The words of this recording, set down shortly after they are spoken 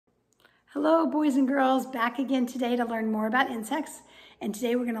Hello, boys and girls, back again today to learn more about insects. And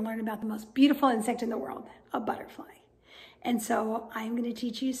today we're going to learn about the most beautiful insect in the world, a butterfly. And so I'm going to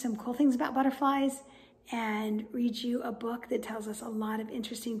teach you some cool things about butterflies and read you a book that tells us a lot of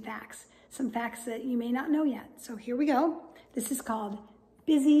interesting facts, some facts that you may not know yet. So here we go. This is called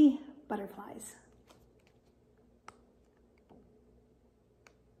Busy Butterflies.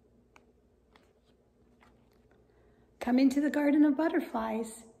 Come into the garden of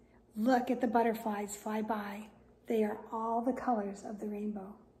butterflies. Look at the butterflies fly by. They are all the colors of the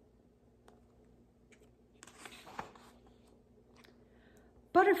rainbow.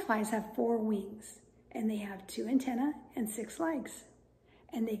 Butterflies have 4 wings, and they have 2 antennae and 6 legs,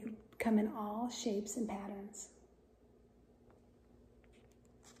 and they come in all shapes and patterns.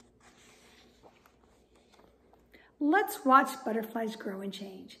 Let's watch butterflies grow and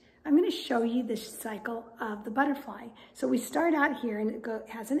change. I'm going to show you the cycle of the butterfly. So we start out here and it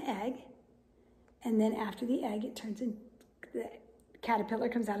has an egg, and then after the egg, the caterpillar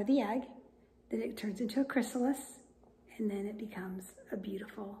comes out of the egg, then it turns into a chrysalis, and then it becomes a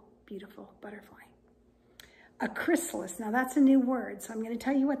beautiful, beautiful butterfly. A chrysalis, now that's a new word, so I'm going to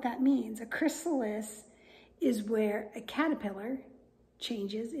tell you what that means. A chrysalis is where a caterpillar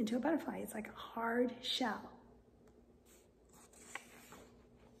changes into a butterfly. It's like a hard shell.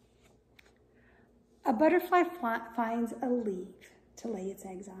 A butterfly finds a leaf to lay its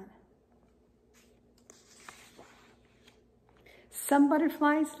eggs on. Some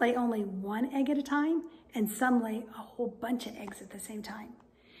butterflies lay only 1 egg at a time, and some lay a whole bunch of eggs at the same time.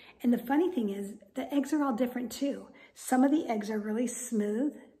 And the funny thing is, the eggs are all different too. Some of the eggs are really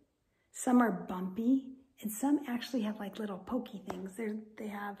smooth, some are bumpy, and some actually have like little pokey things. They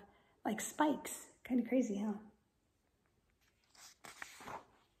have like spikes. Kind of crazy, huh?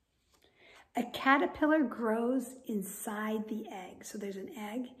 A caterpillar grows inside the egg. So there's an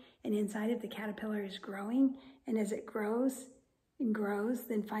egg, and inside it the caterpillar is growing. And as it grows and grows,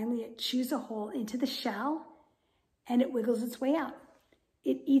 then finally it chews a hole into the shell and it wiggles its way out.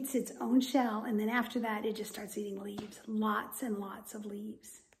 It eats its own shell, and then after that it just starts eating leaves. Lots and lots of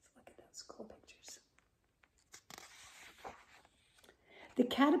leaves. Let's look at those cool pictures. The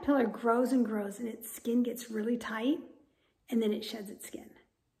caterpillar grows and grows, and its skin gets really tight, and then it sheds its skin.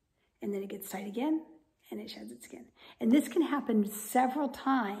 And then it gets tight again, and it sheds its skin. And this can happen several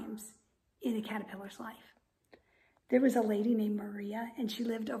times in a caterpillar's life. There was a lady named Maria, and she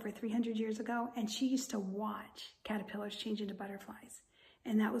lived over 300 years ago, and she used to watch caterpillars change into butterflies.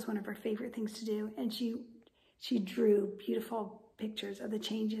 And that was one of her favorite things to do. And she drew beautiful pictures of the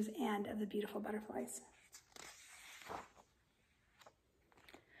changes and of the beautiful butterflies.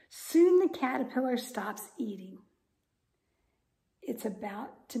 Soon the caterpillar stops eating. It's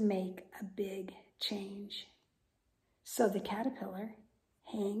about to make a big change. So the caterpillar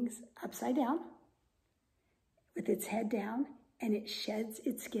hangs upside down with its head down, and it sheds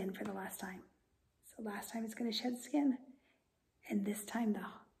its skin for the last time. So last time it's going to shed skin, and this time the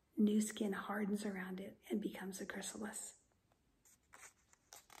new skin hardens around it and becomes a chrysalis.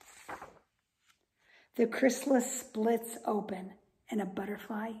 The chrysalis splits open, and a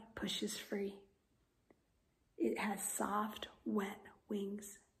butterfly pushes free. It has soft, wet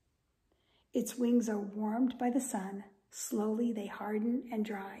wings. Its wings are warmed by the sun. Slowly they harden and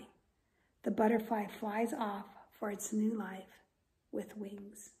dry. The butterfly flies off for its new life with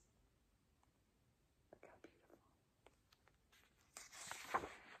wings. Look how beautiful.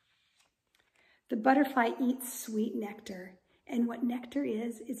 The butterfly eats sweet nectar. And what nectar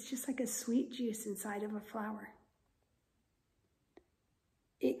is, it's just like a sweet juice inside of a flower.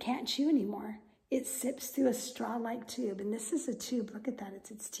 It can't chew anymore. It sips through a straw-like tube, and this is a tube. Look at that, it's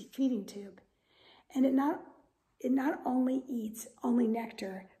its feeding tube. And it not only eats only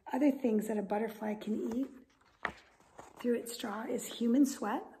nectar, other things that a butterfly can eat through its straw is human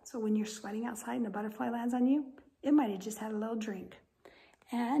sweat. So when you're sweating outside and a butterfly lands on you, it might have just had a little drink.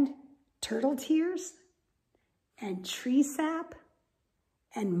 And turtle tears, and tree sap,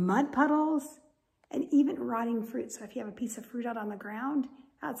 and mud puddles, and even rotting fruit. So if you have a piece of fruit out on the ground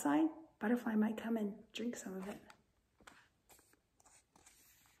outside, butterfly might come and drink some of it.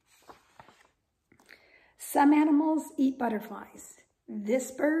 Some animals eat butterflies.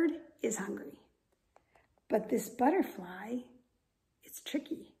 This bird is hungry. But this butterfly, it's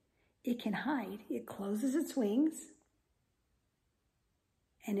tricky. It can hide. It closes its wings,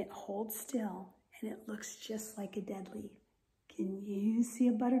 and it holds still, and it looks just like a dead leaf. Can you see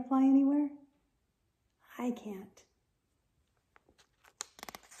a butterfly anywhere? I can't.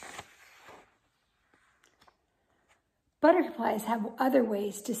 Butterflies have other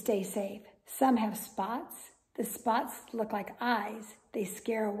ways to stay safe. Some have spots The spots look like eyes. They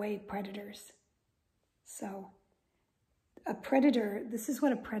scare away predators. So a predator, this is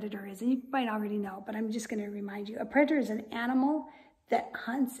what a predator is, and you might already know, but I'm just going to remind you. A predator is an animal that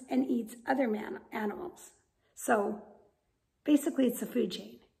hunts and eats other animals. So basically it's a food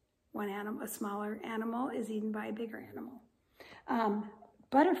chain. One animal, a smaller animal is eaten by a bigger animal.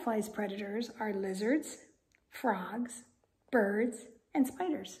 Butterflies' predators are lizards, frogs, birds, and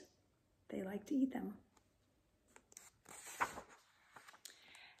spiders. They like to eat them.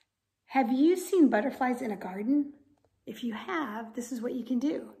 Have you seen butterflies in a garden? If you have, this is what you can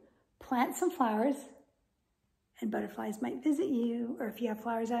do. Plant some flowers, and butterflies might visit you. Or if you have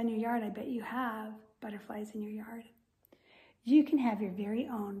flowers out in your yard, I bet you have butterflies in your yard. You can have your very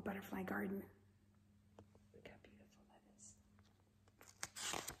own butterfly garden. Look how beautiful that is.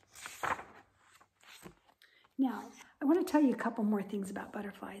 Now, I want to tell you a couple more things about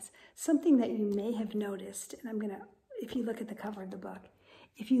butterflies. Something that you may have noticed, and I'm going to, if you look at the cover of the book,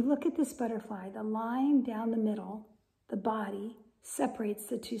 if you look at this butterfly, the line down the middle, the body, separates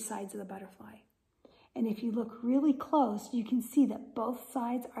the two sides of the butterfly. And if you look really close, you can see that both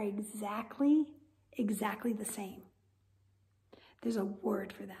sides are exactly the same. There's a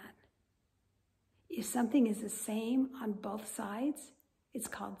word for that. If something is the same on both sides, it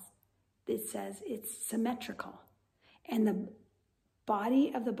says it's symmetrical. And the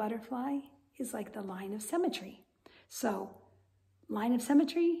body of the butterfly is like the line of symmetry. So line of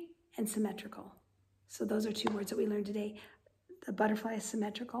symmetry and symmetrical. So those are two words that we learned today. The butterfly is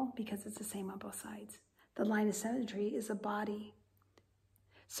symmetrical because it's the same on both sides. The line of symmetry is a body.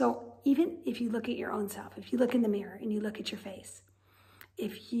 So even if you look at your own self, if you look in the mirror and you look at your face,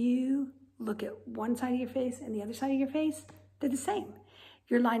 if you look at one side of your face and the other side of your face, they're the same.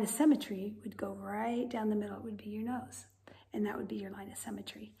 Your line of symmetry would go right down the middle. It would be your nose, and that would be your line of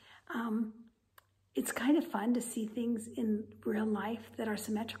symmetry. It's kind of fun to see things in real life that are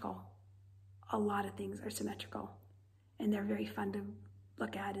symmetrical. A lot of things are symmetrical, and they're very fun to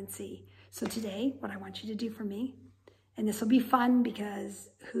look at and see. So today, what I want you to do for me, and this will be fun because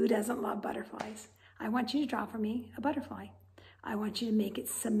who doesn't love butterflies? I want you to draw for me a butterfly. I want you to make it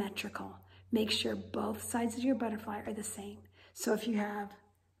symmetrical. Make sure both sides of your butterfly are the same. So if you have,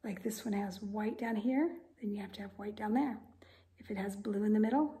 like this one has white down here, then you have to have white down there. If it has blue in the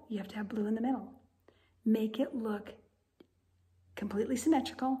middle, you have to have blue in the middle. Make it look completely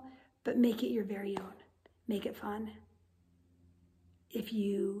symmetrical, but make it your very own. Make it fun. If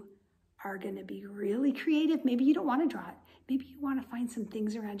you are going to be really creative, maybe you don't want to draw it. Maybe you want to find some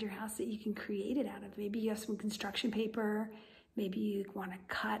things around your house that you can create it out of. Maybe you have some construction paper. Maybe you want to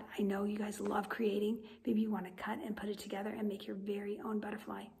cut. I know you guys love creating. Maybe you want to cut and put it together and make your very own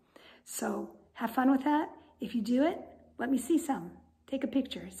butterfly. So have fun with that. If you do it, let me see some. Take a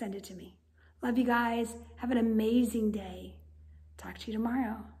picture, send it to me. Love you guys. Have an amazing day. Talk to you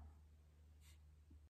tomorrow.